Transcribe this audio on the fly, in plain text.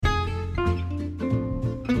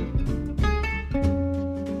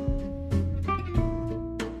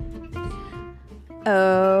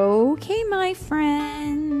Okay, my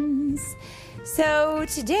friends. So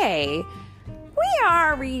today we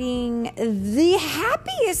are reading the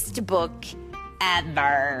happiest book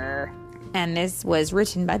ever. And this was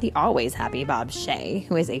written by the always happy Bob Shea,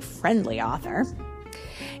 who is a friendly author.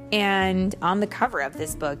 And on the cover of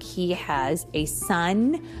this book, he has a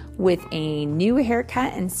sun with a new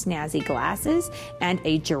haircut and snazzy glasses and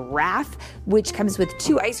a giraffe, which comes with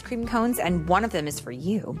 2 ice cream cones, and one of them is for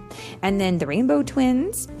you. And then the rainbow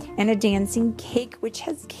twins and a dancing cake, which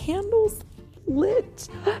has candles lit.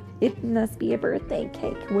 It must be a birthday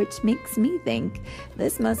cake, which makes me think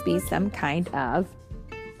this must be some kind of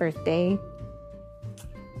birthday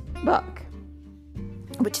book.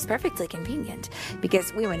 Which is perfectly convenient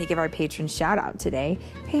because we want to give our patron shout out today.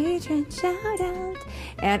 Patron shout out.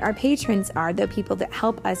 And our patrons are the people that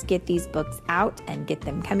help us get these books out and get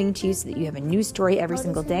them coming to you so that you have a new story every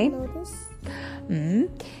single day.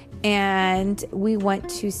 And we want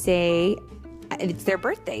to say it's their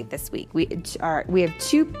birthday this week. We have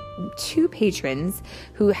two patrons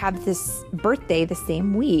who have this birthday the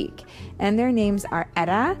same week. And their names are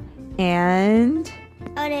Etta and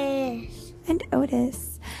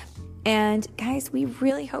Otis. And guys, we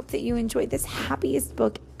really hope that you enjoyed this happiest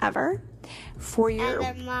book ever for your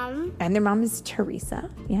and their mom. And their mom is Teresa.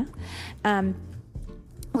 Yeah.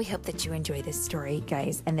 We hope that you enjoy this story,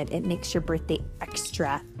 guys, and that it makes your birthday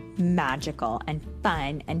extra magical and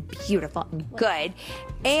fun and beautiful and good.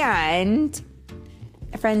 And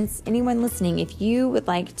friends, anyone listening, if you would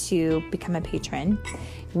like to become a patron,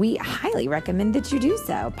 we highly recommend that you do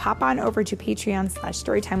so. Pop on over to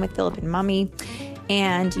Patreon/Storytime with Philip and Mommy,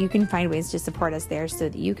 and you can find ways to support us there so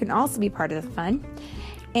that you can also be part of the fun.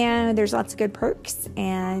 And there's lots of good perks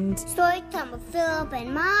and Storytime with Philip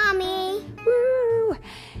and Mommy. Woo!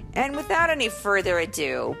 And without any further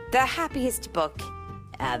ado, the happiest book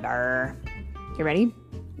ever. You ready?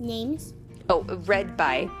 Names? Oh, read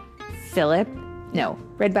by Philip. No,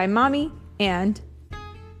 read by Mommy and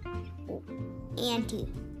Auntie.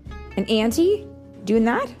 An auntie? Doing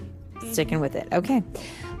that? Mm-hmm. Sticking with it. Okay.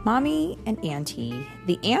 Mommy and Auntie.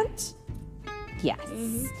 The aunt? Yes.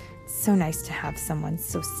 Mm-hmm. So nice to have someone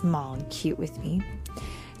so small and cute with me.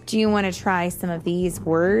 Do you want to try some of these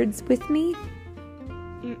words with me?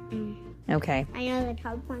 Mm-mm. Okay. I know the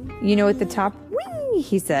top one. You know what the top? Whee!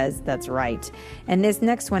 He says. That's right. And this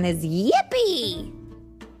next one is yippee!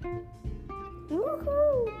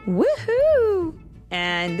 Woohoo! Woohoo!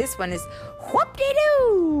 And this one is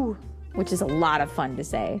whoop-de-doo, which is a lot of fun to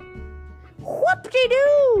say.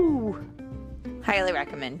 Whoop-de-doo! Highly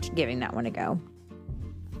recommend giving that one a go.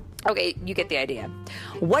 Okay, you get the idea.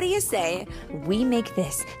 What do you say we make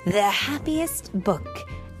this the happiest book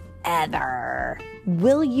ever?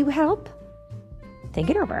 Will you help? Think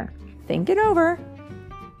it over. Think it over.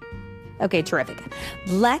 Okay, terrific.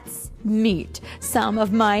 Let's meet some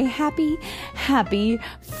of my happy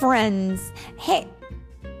friends. Hey,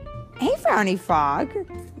 Frowny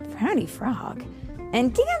Frog,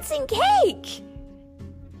 and Dancing Cake.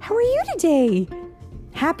 How are you today?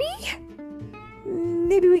 Happy?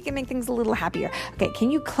 Maybe we can make things a little happier. Okay, can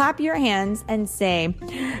you clap your hands and say,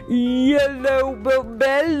 Yellow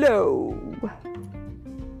Babello?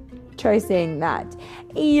 Try saying that.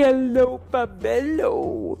 Yellow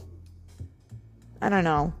Babello. I don't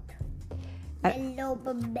know. Yellow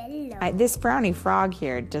Babello. This Frowny Frog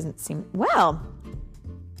here doesn't seem, well,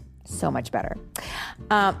 so much better.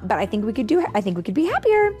 But I think we could be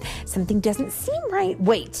happier. Something doesn't seem right.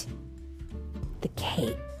 Wait. The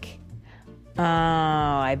cake. Oh,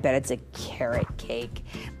 I bet it's a carrot cake.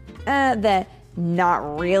 The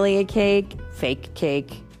not really a cake, fake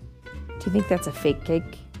cake. Do you think that's a fake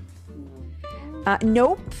cake?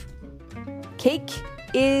 Nope. Cake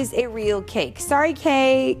is a real cake. Sorry,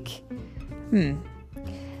 cake.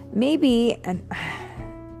 Maybe, and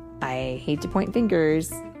I hate to point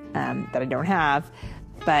fingers that I don't have,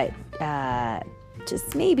 but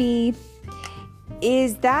just maybe,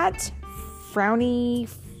 is that Frowny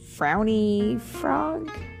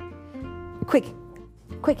Frog? Quick,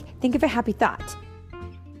 think of a happy thought.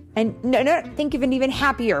 And no, think of an even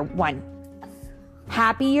happier one.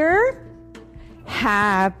 Happier,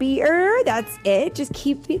 that's it. Just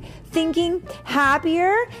keep thinking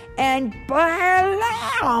happier, and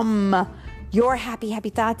blam! Your happy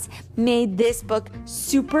thoughts made this book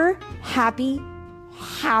super happy.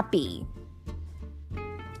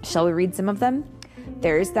 Shall we read some of them?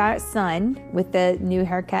 There's that sun with the new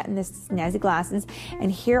haircut and the snazzy glasses.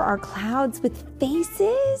 And here are clouds with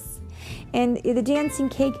faces. And the dancing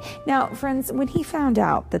cake. Now, friends, when he found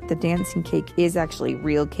out that the dancing cake is actually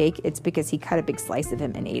real cake, it's because he cut a big slice of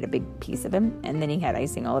him and ate a big piece of him. And then he had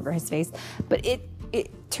icing all over his face. But it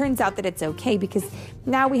turns out that it's okay because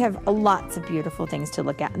now we have lots of beautiful things to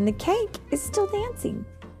look at, and the cake is still dancing.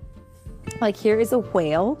 Like, here is a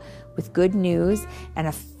whale with good news and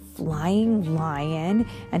a flying lion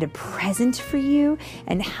and a present for you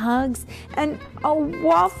and hugs and a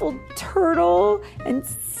waffled turtle and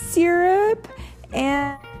syrup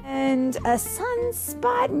and a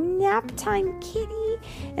sunspot nap time kitty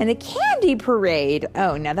and a candy parade.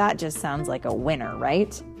 Oh, now that just sounds like a winner, right?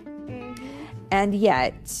 Mm-hmm. And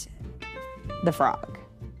yet, the frog.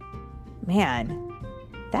 Man,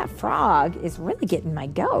 that frog is really getting my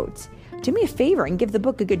goat. Do me a favor and give the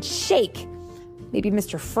book a good shake. Maybe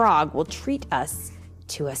Mr. Frog will treat us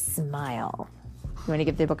to a smile. You want to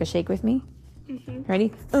give the book a shake with me? Mm-hmm.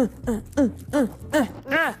 Ready?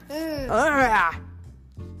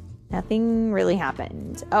 Nothing really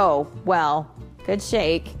happened. Oh, well, good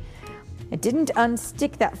shake. It didn't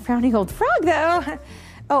unstick that frowning old frog, though.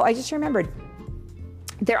 Oh, I just remembered.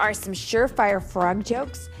 There are some surefire frog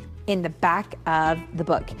jokes in the back of the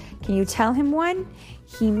book. Can you tell him one?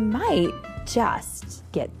 He might just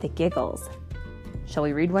get the giggles. Shall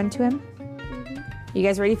we read one to him? Mm-hmm. You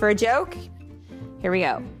guys ready for a joke? Here we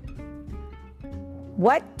go.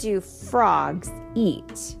 What do frogs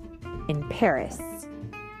eat in Paris?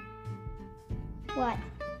 What?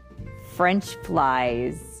 French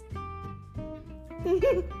flies.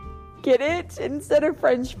 Get it? Instead of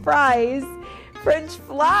French fries, French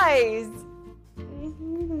flies.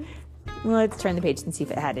 Mm-hmm. Well, let's turn the page and see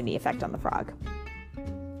if it had any effect on the frog.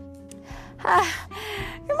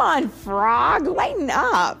 Come on, frog, lighten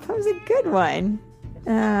up. That was a good one.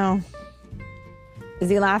 Oh. Is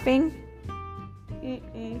he laughing?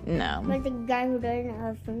 Mm-mm. No. But the guy who doesn't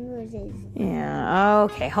have fingers is. Yeah,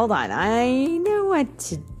 okay, hold on. I know what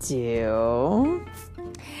to do.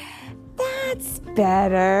 That's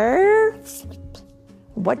better.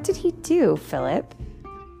 What did he do, Philip?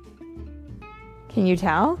 Can you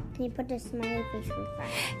tell? Can you put a smiley face for fun?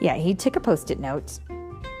 Yeah, he took a Post-it note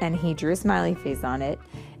and he drew a smiley face on it.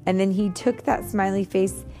 And then he took that smiley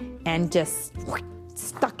face and just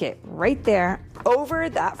stuck it right there over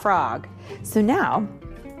that frog. So now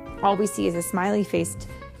all we see is a smiley faced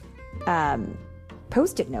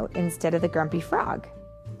Post-it note instead of the grumpy frog.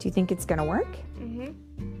 Do you think it's going to work? Mm-hmm.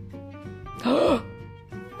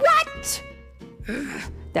 What?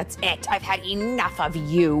 That's it. I've had enough of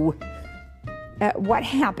you. What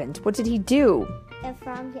happened? What did he do? The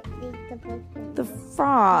frog ate the Post-it. The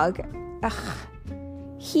frog. Ugh.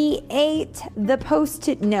 He ate the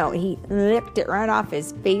Post-it note. He licked it right off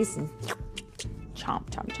his face and chomp,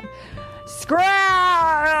 chomp, chomp.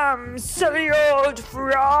 Scram, silly old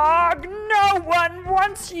frog. No one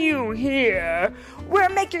wants you here. We're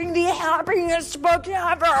making the happiest book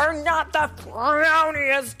ever, not the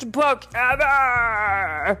frowniest book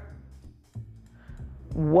ever.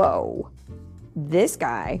 Whoa. This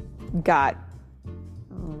guy got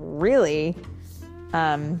really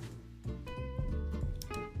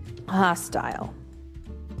hostile.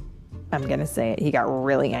 I'm going to say it. He got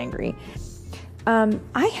really angry.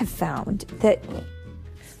 I have found that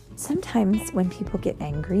sometimes when people get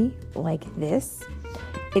angry like this,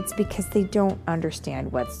 it's because they don't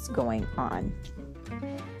understand what's going on.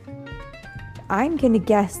 I'm going to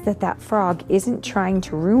guess that frog isn't trying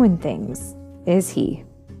to ruin things, is he?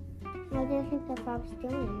 What do you think the frog's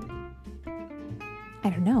doing? I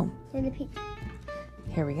don't know. Turn the page.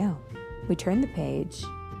 Here we go. We turn the page.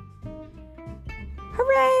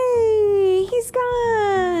 Hooray! He's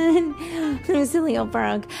gone! Silly old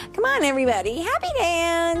frog. Come on, everybody. Happy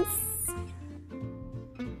dance!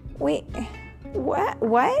 Wait. What?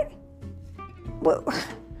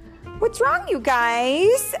 What's wrong, you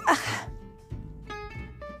guys?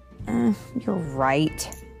 You're right.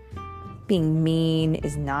 Being mean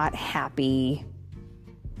is not happy.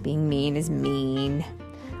 Being mean is mean.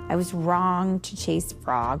 I was wrong to chase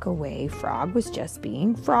Frog away. Frog was just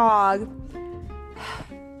being Frog.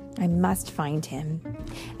 I must find him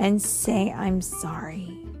and say I'm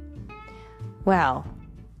sorry. Well,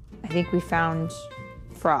 I think we found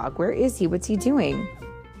Frog. Where is he? What's he doing?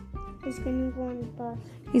 He's going to go on the bus.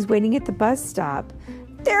 He's waiting at the bus stop.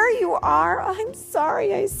 There you are. I'm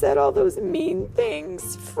sorry I said all those mean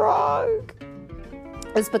things, Frog.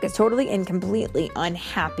 This book is totally and completely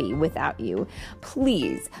unhappy without you.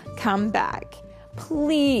 Please come back.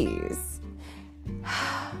 Please.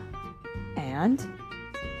 And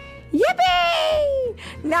yippee!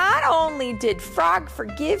 Not only did Frog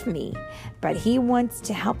forgive me, but he wants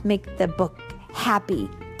to help make the book happy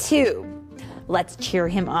too. Let's cheer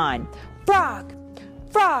him on. Frog!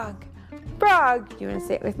 Frog! Frog! You want to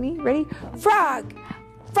say it with me? Ready? Frog!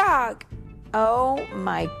 Frog! Oh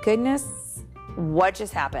my goodness. What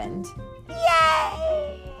just happened?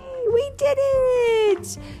 Yay! We did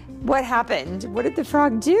it! What happened? What did the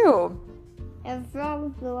frog do? A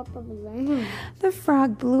frog blew up a balloon. The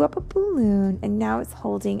frog blew up a balloon, and now it's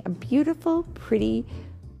holding a beautiful, pretty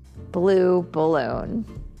blue balloon.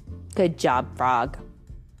 Good job, frog.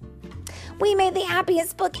 We made the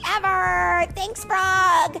happiest book ever! Thanks,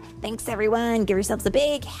 frog! Thanks, everyone. Give yourselves a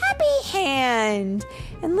big happy hand.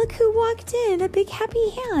 And look who walked in, a big happy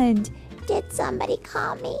hand. Did somebody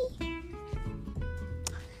call me?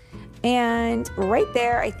 And right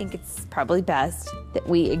there, I think it's probably best that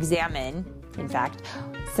we examine, in fact,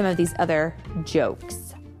 some of these other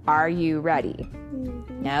jokes. Are you ready?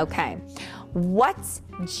 Mm-hmm. Okay. What's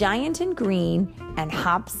giant and green and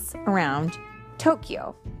hops around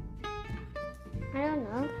Tokyo? I don't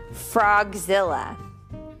know. Frogzilla.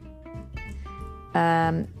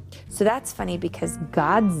 So that's funny because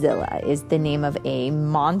Godzilla is the name of a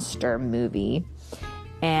monster movie.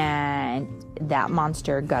 And that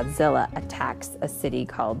monster, Godzilla, attacks a city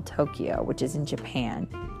called Tokyo, which is in Japan.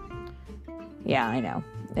 Yeah, I know.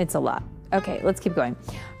 It's a lot. Okay, let's keep going.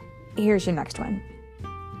 Here's your next one.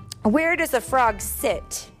 Where does a frog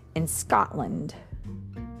sit in Scotland?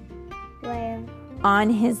 Where? On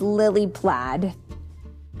his lily plaid.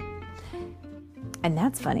 And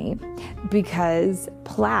that's funny because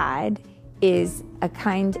plaid is a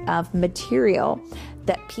kind of material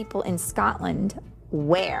that people in Scotland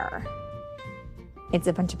wear. It's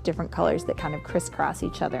a bunch of different colors that kind of crisscross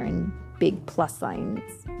each other in big plus signs.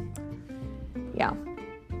 Yeah,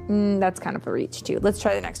 that's kind of a reach too. Let's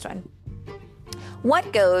try the next one.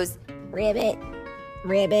 What goes ribbit,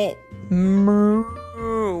 ribbit,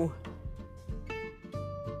 moo?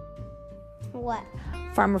 What?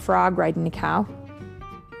 Farmer frog riding a cow.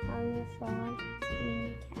 Farmer frog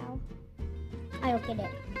eating a cow. I don't get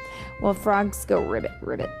it. Well, frogs go ribbit,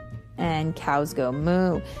 ribbit, and cows go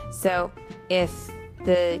moo. So if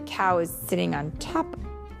the cow is sitting on top,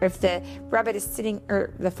 or if the rabbit is sitting,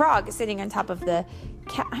 or the frog is sitting on top of the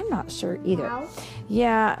cow, I'm not sure either. Cow?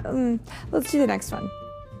 Yeah, let's do the next one.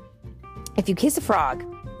 If you kiss a frog,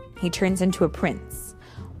 he turns into a prince.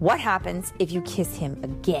 What happens if you kiss him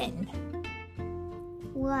again?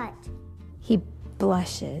 What? He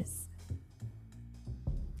blushes.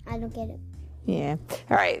 I don't get it. Yeah.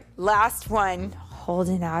 All right, last one.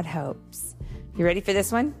 Holding out hopes. You ready for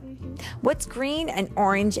this one? Mm-hmm. What's green and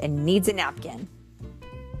orange and needs a napkin?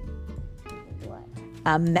 What?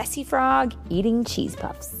 A messy frog eating cheese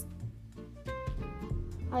puffs.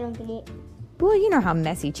 I don't get it. Well, you know how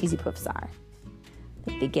messy cheesy puffs are.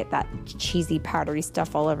 Like they get that cheesy, powdery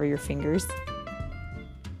stuff all over your fingers.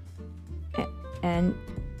 And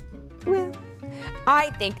well, I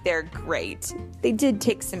think they're great. They did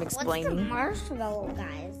take some explaining. What's the marshmallow,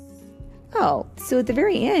 guys? Oh, so at the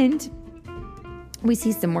very end, we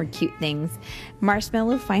see some more cute things.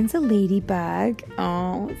 Marshmallow finds a ladybug.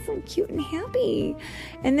 Oh, it's so cute and happy.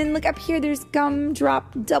 And then look up here, there's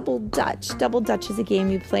Gumdrop Double Dutch. Double Dutch is a game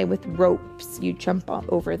you play with ropes. You jump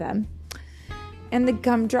over them. And the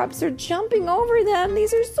gumdrops are jumping over them.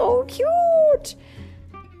 These are so cute.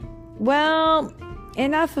 Well,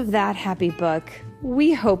 enough of that happy book.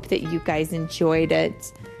 We hope that you guys enjoyed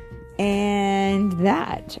it. And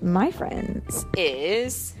that, my friends,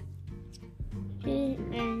 is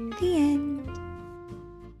And the end.